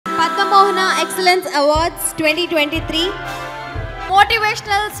Padmamohana Awards 2023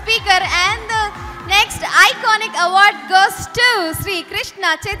 motivational speaker, and the next iconic award goes to Sri Krishna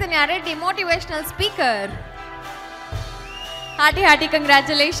Chaitanya Reddy, motivational speaker. Hearty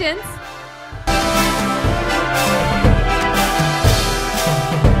congratulations.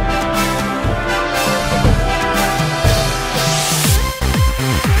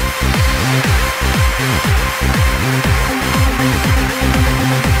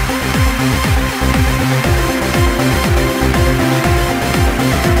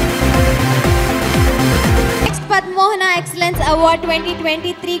 Padmamohana Excellence Award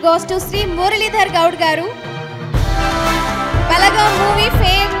 2023 goes to Sri Muralidhar Gaud Garu. Palaga movie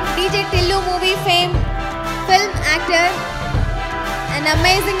fame, DJ Tillu movie fame, film actor, an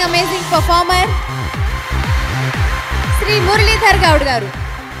amazing performer, Sri Muralidhar Gaud Garu.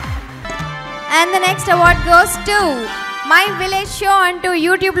 And the next award goes to My Village Show antu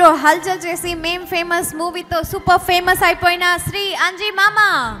YouTube lo halchal chesi meme famous movie to super famous అయిపోయిన Sri Anji Mama.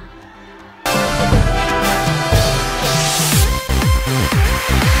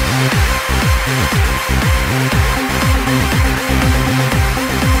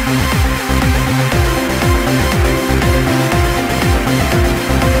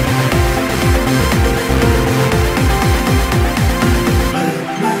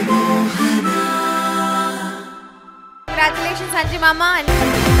 Congratulations, Anji Mama.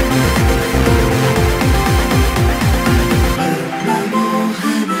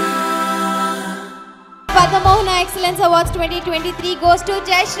 Padmamohana Excellence Awards 2023 goes to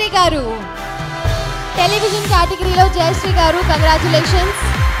Jayashree Garu. Television category lo Jayashree Garu, congratulations.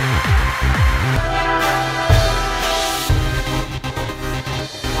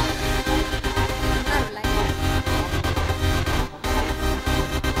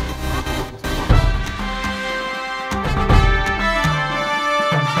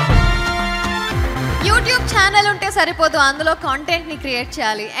 YouTube channel ఉంటే సరిపోదు, అందులో కాంటెంట్ని create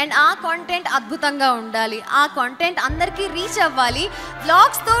చేయాలి. And ఆ content అద్భుతంగా ఉండాలి, ఆ content అందరికీ రీచ్ అవ్వాలి,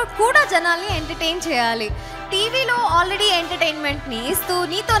 వ్లాగ్స్తో కూడా జనాల్ని ఎంటర్టైన్ చేయాలి. టీవీలో ఆల్రెడీ ఎంటర్టైన్మెంట్ని ఇస్తూ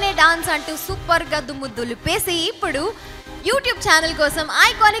నీతోనే డాన్స్ అంటూ సూపర్గా దుమ్ముద్దులు పేసి ఇప్పుడు యూట్యూబ్ ఛానల్ కోసం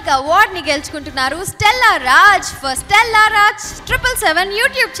iconic అవార్డ్ని గెలుచుకుంటున్నారు Stella Raj for Stella Raj 777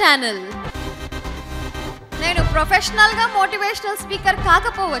 YouTube channel. నేను ప్రొఫెషనల్గా మోటివేషనల్ స్పీకర్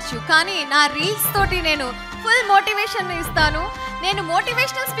కాకపోవచ్చు, కానీ నా రీల్స్ తోటి నేను ఫుల్ మోటివేషన్ ఇస్తాను. నేను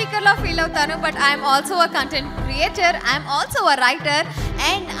మోటివేషనల్ స్పీకర్లో ఫీల్ అవుతాను, but I'm also a content creator, I'm also a writer,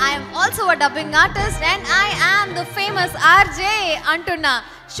 and I'm also a dubbing artist, and I am the famous RJ అంటున్న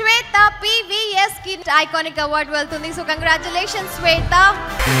శ్వేత PVSకి ఐకానిక్ అవార్డ్ వెళ్తుంది. So congratulations Shweta.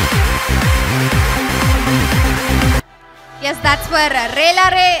 Yes, that's for Rela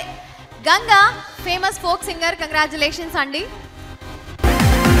ray Ganga, famous folk singer. Congratulations Andy.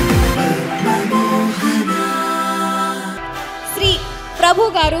 Sri Prabhu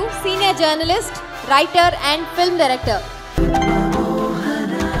Garu, senior journalist, writer and film director.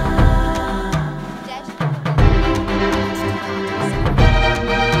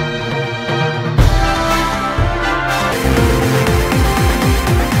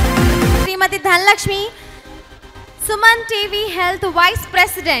 Srimati Dhanlakshmi, Suman TV Health Vice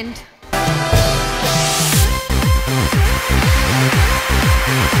President.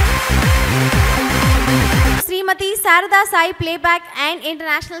 Srimati Sarada Sai, playback and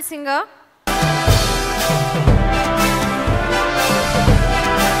international singer.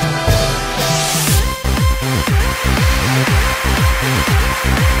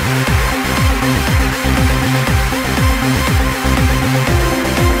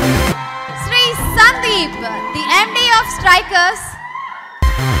 Sri Sandeep, the MD of Strikers.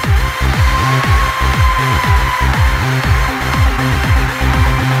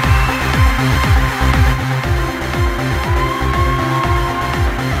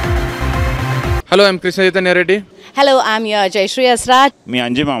 Hello, I'm Krishna Chaitanya Reddy. Hello, I'm your Jayashree Asra. Me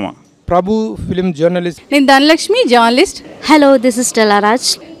Anji Mama. Prabhu, film journalist. నేను Dhanalakshmi, journalist. Hello, this is Stella Raj.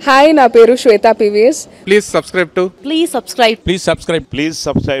 Hi, na peru Shweta PVS. Please subscribe to. Please subscribe. Please subscribe. Please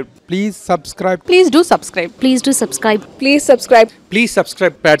subscribe. Please subscribe. Please do subscribe. Please do subscribe. Please subscribe. Please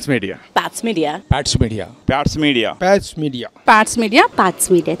subscribe Pats Media. Pats Media. Pats Media. Pats Media. Pats Media. Pats Media. Pats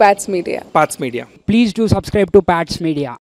Media. Pats Media. Pats Media. Please do subscribe to Pats Media.